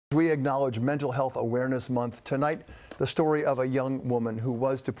We acknowledge Mental Health Awareness Month. Tonight, the story of a young woman who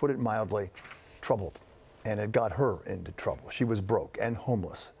was, to put it mildly, troubled. And it got her into trouble. She was broke and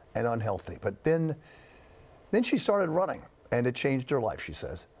homeless and unhealthy. But then she started running, and it changed her life, she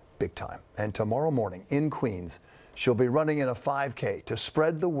says, big time. And tomorrow morning in Queens, she'll be running in a 5K to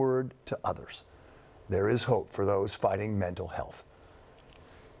spread the word to others. There is hope for those fighting mental health.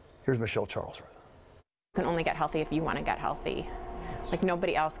 Here's Michelle Charlesworth. You can only get healthy if you want to get healthy. Like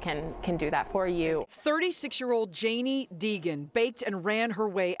nobody else can do that for you. 36-year-old Jamie Deegan baked and ran her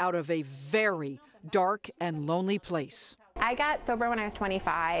way out of a very dark and lonely place. I got sober when I was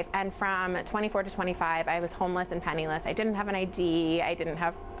 25, and from 24 to 25, I was homeless and penniless. I didn't have an ID, I didn't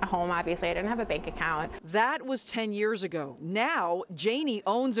have a home, obviously, I didn't have a bank account. That was 10 years ago. Now, Janie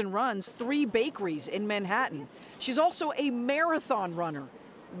owns and runs 3 bakeries in Manhattan. She's also a marathon runner.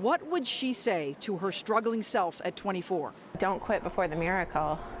 What would she say to her struggling self at 24? Don't quit before the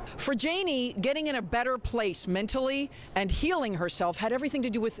miracle. For Janie, getting in a better place mentally and healing herself had everything to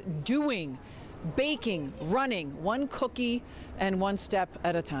do with doing, baking, running, one cookie and one step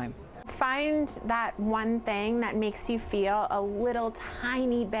at a time. Find that one thing that makes you feel a little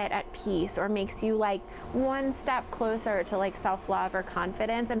tiny bit at peace, or makes you like one step closer to like self-love or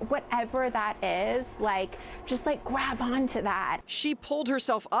confidence, and whatever that is, like just like grab onto that. She pulled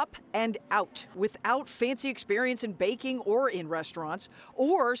herself up and out without fancy experience in baking or in restaurants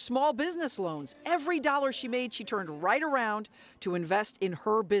or small business loans. Every dollar she made, she turned right around to invest in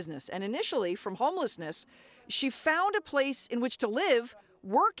her business. And initially, from homelessness, she found a place in which to live,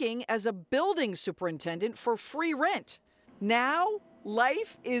 working as a building superintendent for free rent. Now,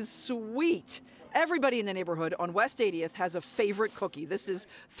 life is sweet. Everybody in the neighborhood on West 80th has a favorite cookie. This is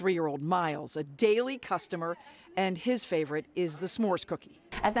 3-year-old Miles, a daily customer, and his favorite is the s'mores cookie.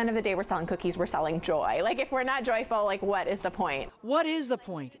 At the end of the day, we're selling cookies, we're selling joy. Like, if we're not joyful, like, what is the point? What is the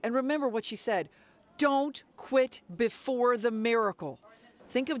point? And remember what she said, don't quit before the miracle.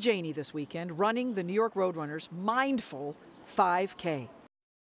 Think of Janie this weekend running the New York Roadrunners Mindful 5K.